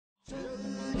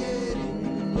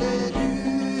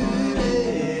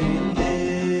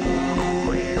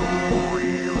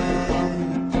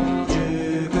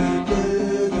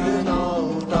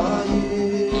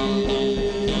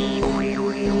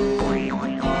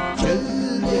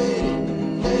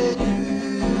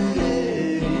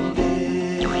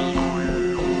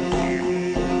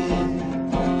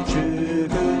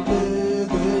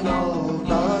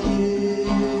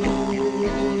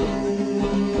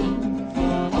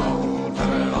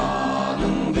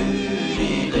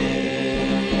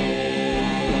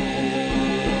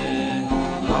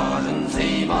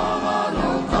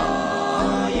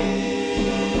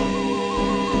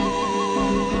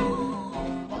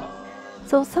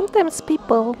So sometimes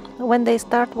people, when they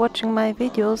start watching my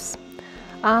videos,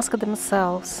 ask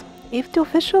themselves, if the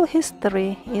official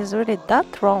history is really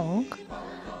that wrong,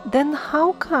 then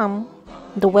how come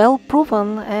the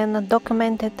well-proven and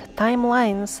documented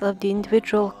timelines of the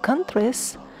individual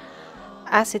countries,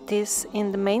 as it is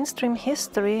in the mainstream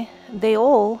history, they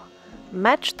all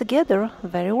match together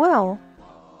very well?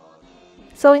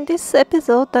 So in this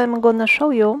episode I'm gonna show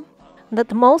you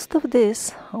that most of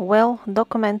these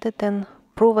well-documented and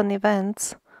proven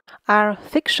events are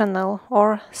fictional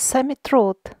or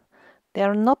semi-truth. They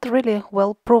are not really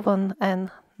well proven and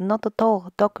not at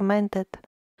all documented.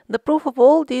 The proof of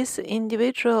all these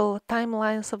individual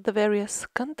timelines of the various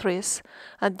countries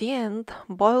at the end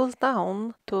boils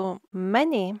down to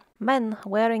many men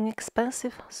wearing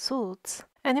expensive suits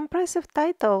and impressive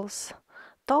titles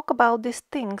talk about these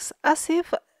things as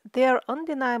if they are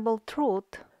undeniable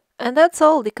truth. And that's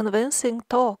all the convincing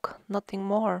talk, nothing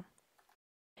more.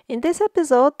 In this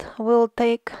episode, we'll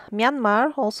take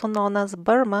Myanmar, also known as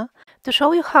Burma, to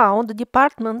show you how the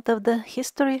Department of the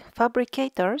History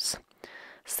Fabricators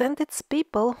sent its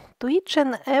people to each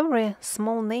and every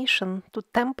small nation to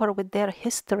tamper with their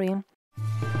history.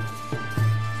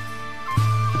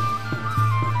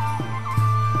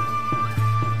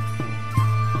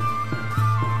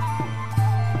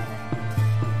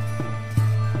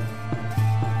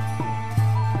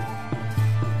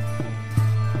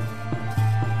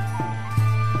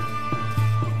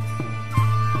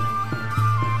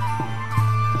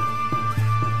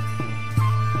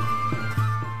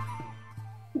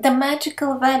 The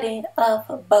magical valley of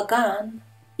Bagan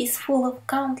is full of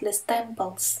countless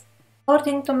temples.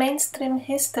 According to mainstream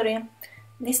history,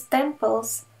 these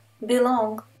temples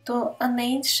belong to an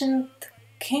ancient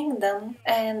kingdom,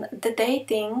 and the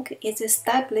dating is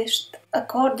established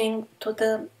according to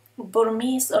the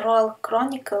Burmese royal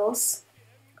chronicles,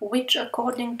 which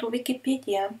according to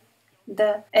Wikipedia,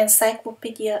 the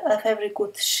encyclopedia of every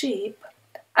good sheep,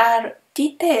 are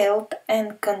detailed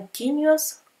and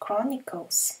continuous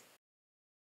chronicles.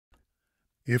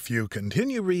 If you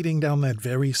continue reading down that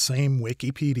very same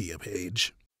Wikipedia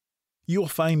page, you'll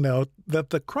find out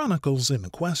that the chronicles in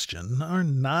question are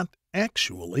not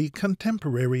actually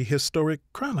contemporary historic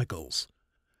chronicles.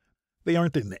 They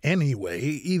aren't in any way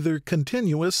either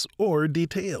continuous or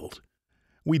detailed.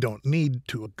 We don't need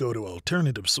to go to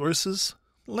alternative sources.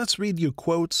 Let's read you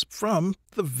quotes from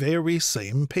the very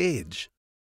same page.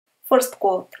 First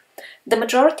quote. The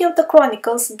majority of the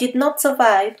chronicles did not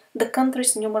survive the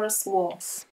country's numerous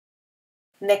wars.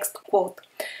 Next quote.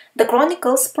 The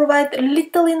chronicles provide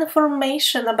little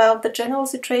information about the general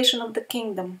situation of the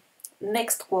kingdom.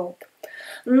 Next quote.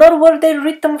 Nor were they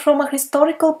written from a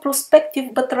historical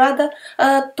perspective, but rather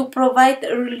to provide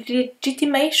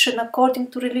legitimation according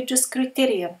to religious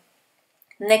criteria.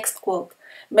 Next quote.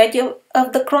 Many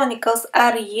of the chronicles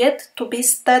are yet to be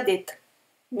studied.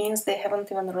 Means they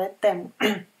haven't even read them.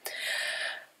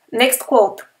 Next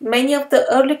quote. Many of the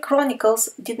early chronicles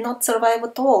did not survive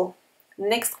at all.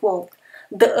 Next quote.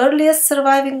 The earliest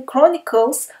surviving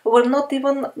chronicles were not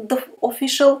even the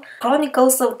official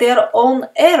chronicles of their own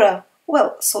era.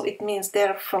 Well, so it means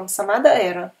they're from some other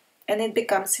era. And it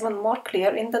becomes even more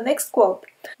clear in the next quote,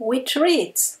 which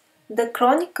reads, the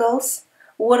chronicles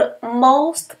were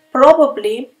most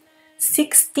probably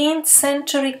 16th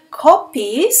century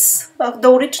copies of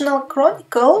the original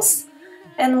chronicles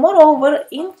and moreover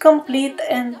incomplete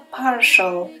and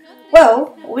partial.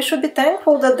 Well, we should be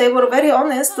thankful that they were very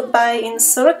honest by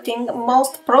inserting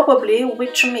most probably,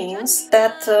 which means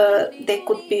that they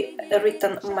could be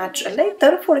written much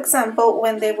later, for example,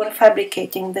 when they were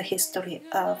fabricating the history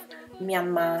of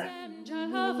Myanmar.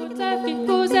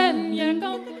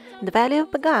 The Valley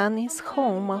of Bagan is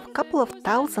home of a couple of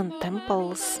thousand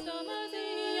temples.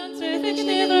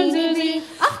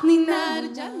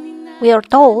 We are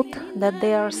told that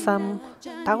they are some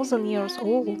 1,000 years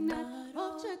old.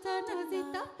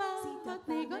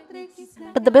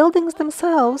 But But the buildings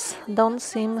themselves don't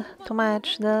seem to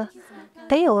match the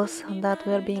tales that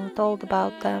were being told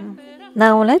about them.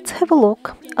 Now let's have a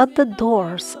look at the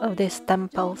doors of these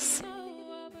temples.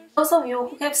 Those of you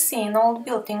who have seen old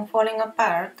building falling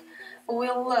apart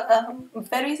will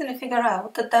very easily figure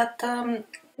out that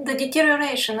the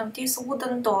deterioration of this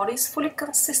wooden door is fully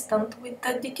consistent with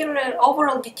the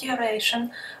overall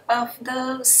deterioration of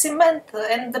the cement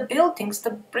and the buildings, the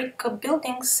brick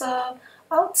buildings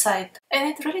outside. And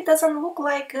it really doesn't look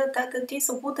like that these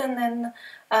wooden and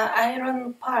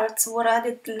iron parts were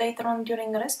added later on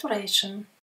during restoration.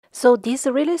 So these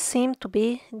really seem to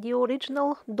be the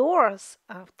original doors,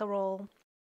 after all.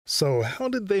 So how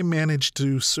did they manage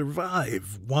to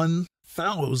survive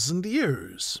 1,000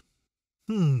 years?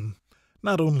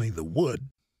 Not only the wood,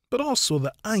 but also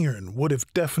the iron would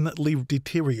have definitely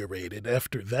deteriorated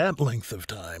after that length of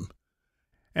time.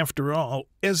 After all,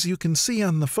 as you can see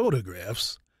on the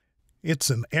photographs, it's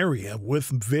an area with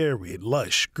very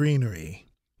lush greenery,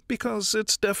 because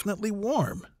it's definitely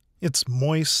warm. It's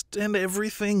moist and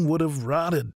everything would have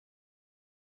rotted.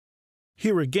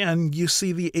 Here again, you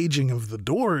see the aging of the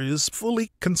door is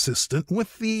fully consistent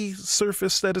with the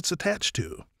surface that it's attached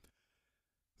to.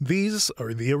 These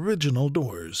are the original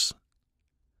doors.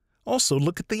 Also,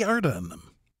 look at the art on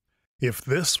them. If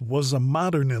this was a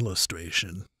modern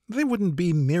illustration, they wouldn't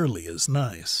be nearly as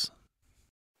nice.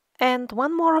 And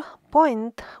one more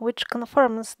point which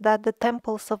confirms that the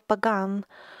temples of Bagan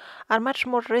are much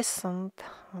more recent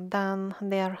than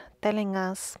they are telling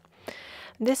us.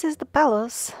 This is the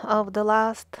palace of the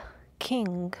last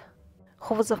king,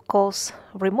 who was of course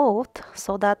removed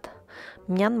so that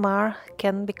Myanmar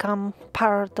can become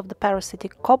part of the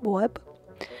parasitic cobweb.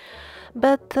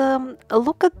 But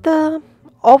look at the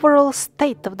overall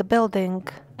state of the building,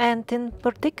 and in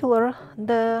particular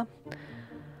the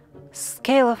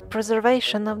scale of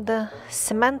preservation of the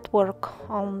cement work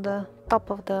on the top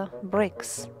of the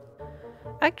bricks.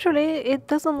 Actually, it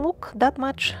doesn't look that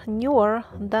much newer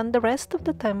than the rest of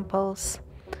the temples,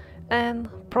 and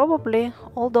probably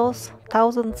all those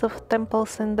thousands of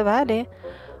temples in the valley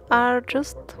are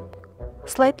just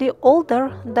slightly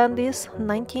older than this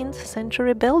 19th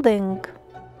century building.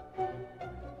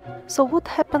 So what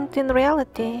happened in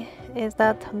reality is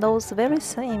that those very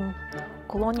same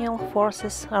colonial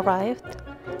forces arrived,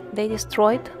 they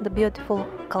destroyed the beautiful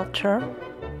culture,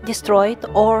 destroyed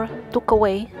or took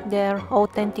away their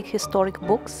authentic historic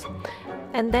books,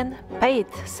 and then paid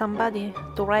somebody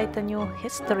to write a new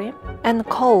history and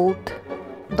called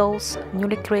those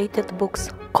newly created books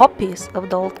copies of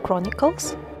the old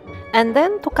chronicles. And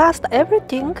then to cast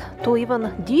everything to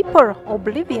even deeper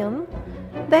oblivion,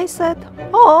 they said,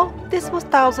 "Oh, this was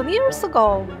 1,000 years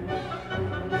ago."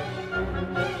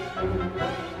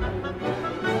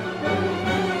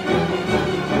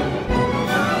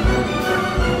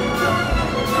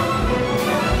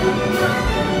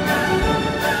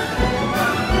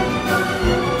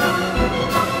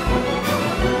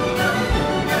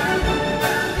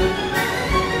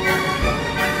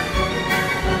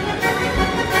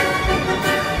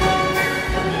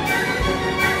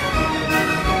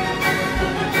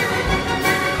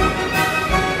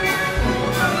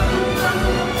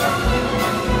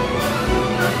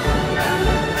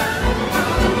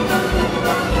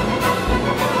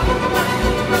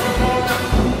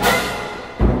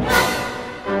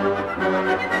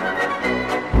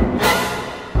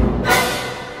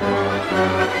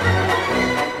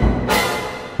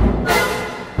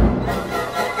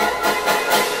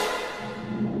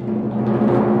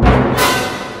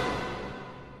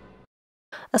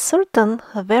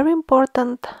 A very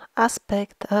important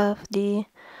aspect of the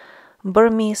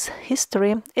Burmese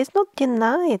history is not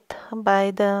denied by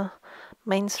the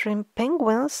mainstream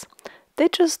penguins, they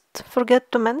just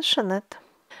forget to mention it.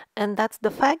 And that's the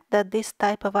fact that this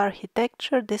type of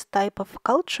architecture, this type of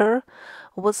culture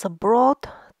was brought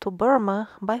to Burma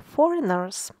by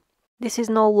foreigners. This is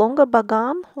no longer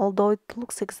Bagan, although it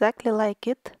looks exactly like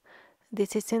it.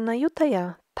 This is in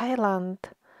Ayutthaya, Thailand.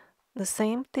 The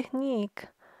same technique.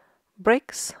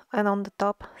 Bricks and on the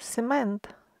top cement.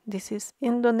 This is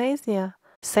Indonesia.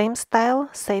 Same style,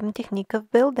 same technique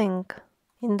of building.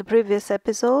 In the previous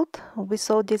episode, we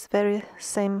saw these very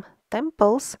same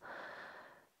temples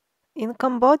in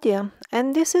Cambodia,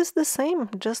 and this is the same,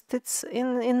 just it's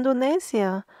in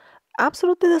Indonesia.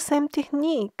 Absolutely the same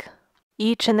technique.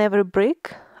 Each and every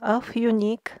brick of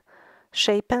unique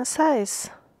shape and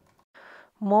size.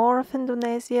 More of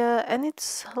Indonesia, and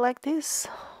it's like this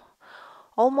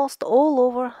almost all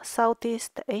over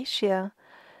Southeast Asia.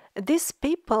 These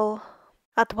people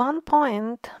at one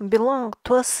point belonged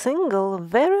to a single,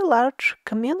 very large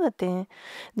community.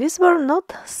 These were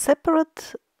not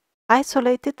separate,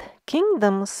 isolated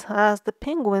kingdoms, as the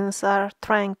penguins are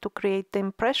trying to create the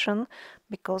impression,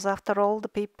 because after all,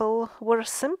 the people were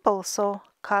simple, so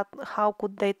how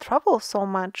could they travel so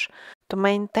much to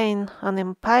maintain an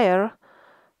empire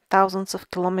thousands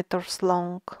of kilometers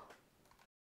long?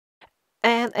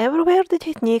 And everywhere the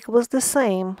technique was the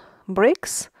same: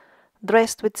 bricks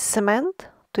dressed with cement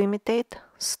to imitate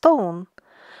stone.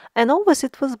 And always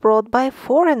it was brought by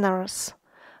foreigners.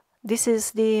 This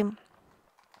is the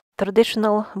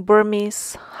traditional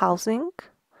Burmese housing,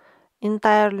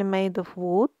 entirely made of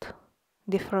wood,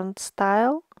 different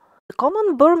style. The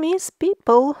common Burmese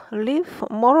people live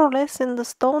more or less in the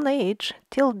Stone Age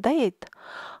till date.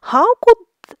 How could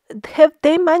have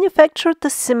they manufactured the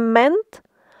cement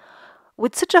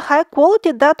with such a high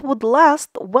quality that would last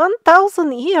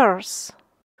 1,000 years?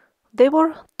 They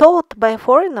were taught by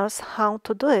foreigners how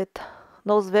to do it.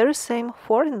 Those very same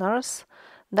foreigners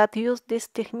that used this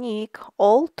technique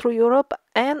all through Europe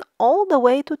and all the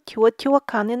way to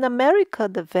Teotihuacan in America,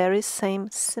 the very same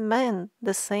cement,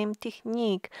 the same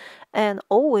technique, and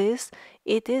always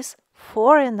it is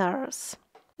foreigners.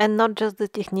 And not just the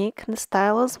technique, the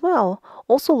style as well.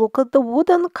 Also look at the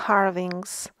wooden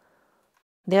carvings.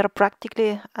 They are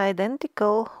practically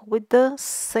identical with the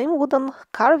same wooden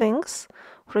carvings,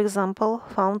 for example,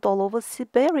 found all over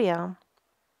Siberia.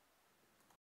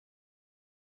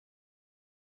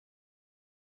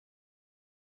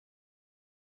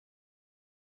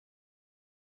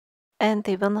 And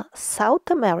even South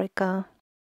America.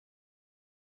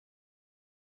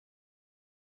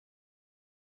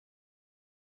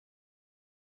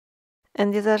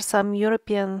 And these are some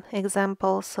European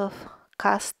examples of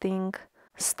casting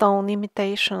stone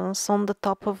imitations on the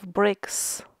top of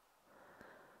bricks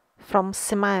from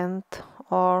cement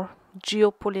or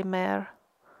geopolymer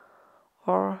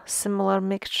or similar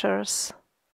mixtures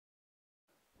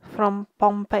from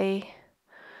Pompeii,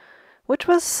 which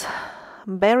was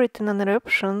buried in an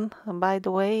eruption, by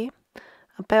the way,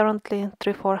 apparently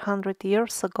 300-400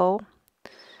 years ago,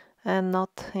 and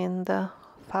not in the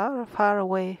far, far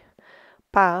away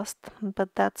past, but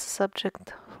that's a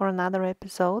subject for another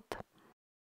episode.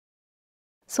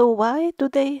 So why do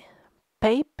they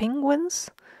pay penguins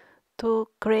to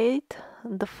create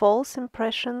the false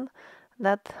impression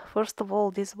that, first of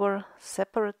all, these were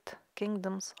separate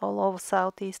kingdoms all over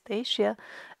Southeast Asia,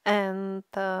 and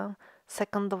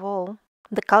second of all,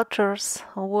 the cultures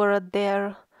were at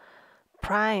their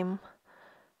prime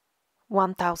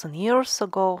 1,000 years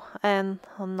ago and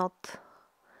not a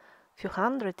few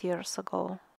hundred years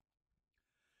ago?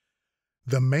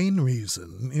 The main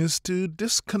reason is to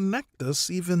disconnect us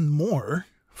even more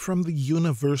from the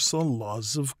universal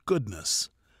laws of goodness,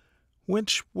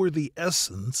 which were the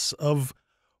essence of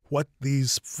what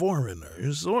these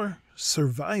foreigners or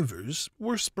survivors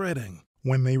were spreading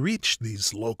when they reached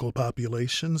these local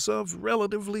populations of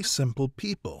relatively simple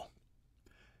people.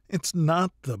 It's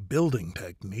not the building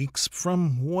techniques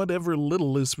from whatever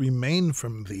little is remained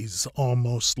from these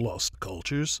almost lost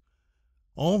cultures.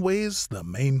 Always the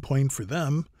main point for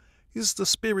them is the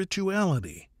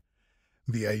spirituality,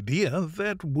 the idea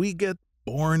that we get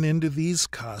born into these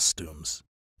costumes,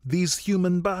 these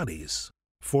human bodies,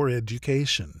 for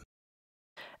education.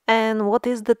 And what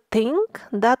is the thing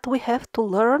that we have to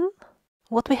learn?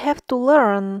 What we have to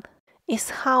learn is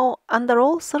how, under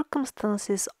all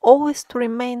circumstances, always to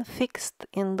remain fixed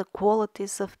in the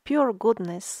qualities of pure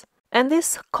goodness. And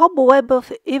this cobweb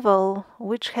of evil,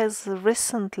 which has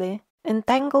recently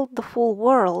entangled the full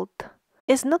world,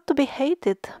 is not to be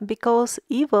hated, because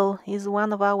evil is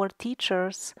one of our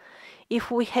teachers.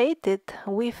 If we hate it,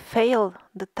 we fail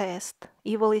the test.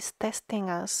 Evil is testing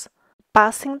us.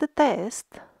 Passing the test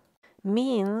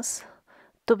means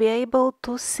to be able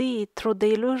to see through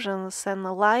the illusions and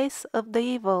lies of the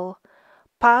evil,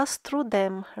 pass through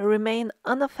them, remain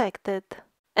unaffected.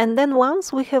 And then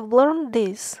once we have learned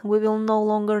this, we will no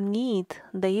longer need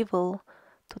the evil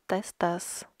to test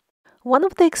us. One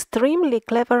of the extremely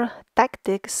clever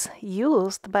tactics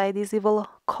used by this evil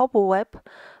cobweb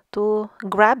to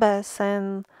grab us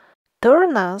and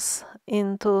turn us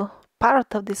into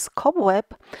part of this cobweb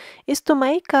is to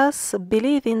make us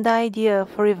believe in the idea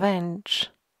of revenge.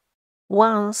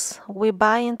 Once we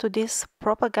buy into this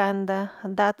propaganda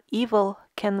that evil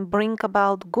can bring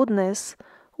about goodness,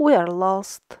 we are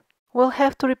lost. We'll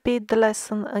have to repeat the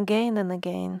lesson again and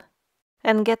again,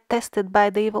 and get tested by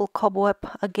the evil cobweb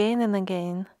again and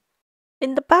again.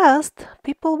 In the past,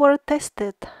 people were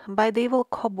tested by the evil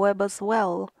cobweb as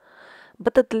well,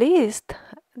 but at least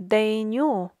they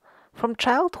knew from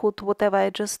childhood, whatever I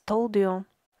just told you.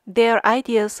 Their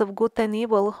ideas of good and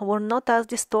evil were not as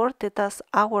distorted as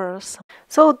ours.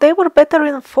 So they were better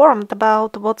informed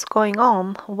about what's going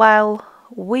on, while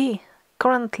we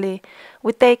currently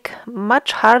we take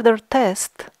much harder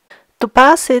test. To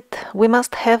pass it, we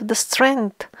must have the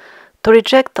strength to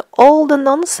reject all the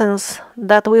nonsense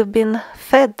that we've been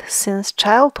fed since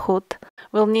childhood.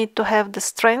 We'll need to have the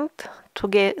strength to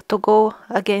go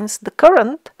against the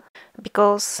current,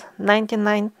 because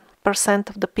 99%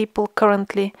 of the people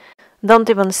currently don't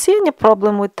even see any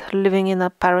problem with living in a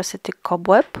parasitic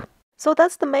cobweb. So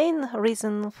that's the main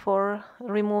reason for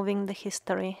removing the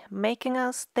history, making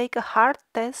us take a hard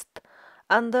test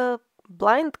under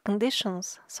blind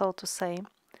conditions, so to say.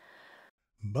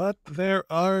 But there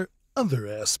are other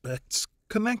aspects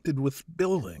connected with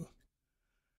building.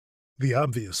 The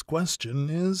obvious question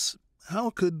is,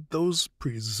 how could those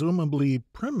presumably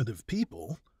primitive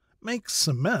people make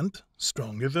cement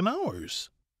stronger than ours?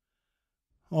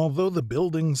 Although the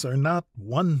buildings are not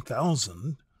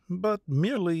 1,000, but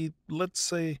merely, let's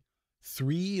say,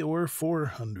 300 or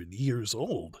 400 years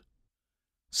old,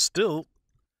 still,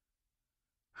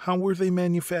 how were they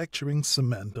manufacturing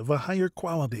cement of a higher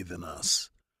quality than us,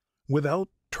 without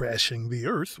trashing the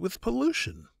earth with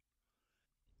pollution?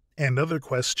 And other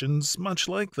questions much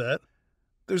like that.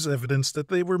 There's evidence that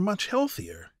they were much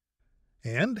healthier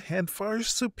and had far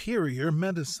superior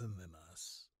medicine than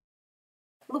us.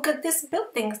 Look at these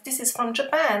buildings. This is from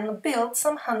Japan, built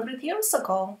some 100 years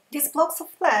ago. These blocks of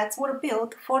flats were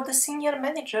built for the senior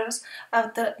managers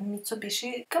of the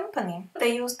Mitsubishi company.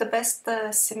 They used the best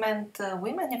cement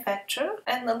we manufacture,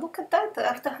 and look at that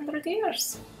after 100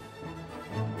 years.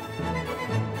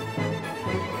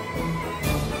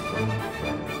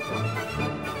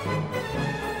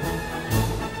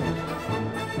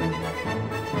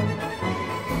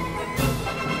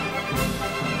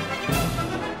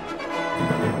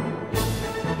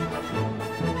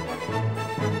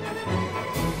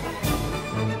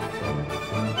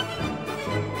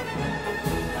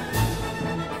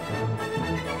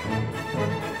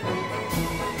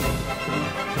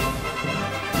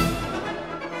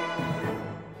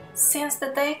 Since the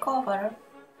takeover,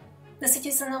 the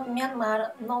citizens of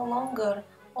Myanmar no longer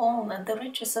own the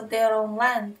riches of their own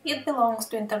land. It belongs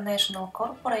to international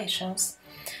corporations,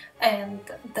 and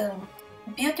the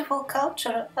beautiful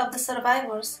culture of the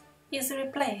survivors is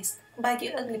replaced by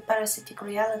the ugly parasitic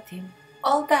reality.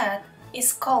 All that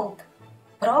is called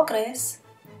progress,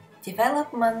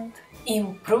 development,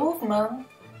 improvement,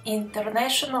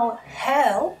 international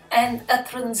help, and a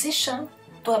transition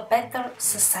to a better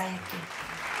society.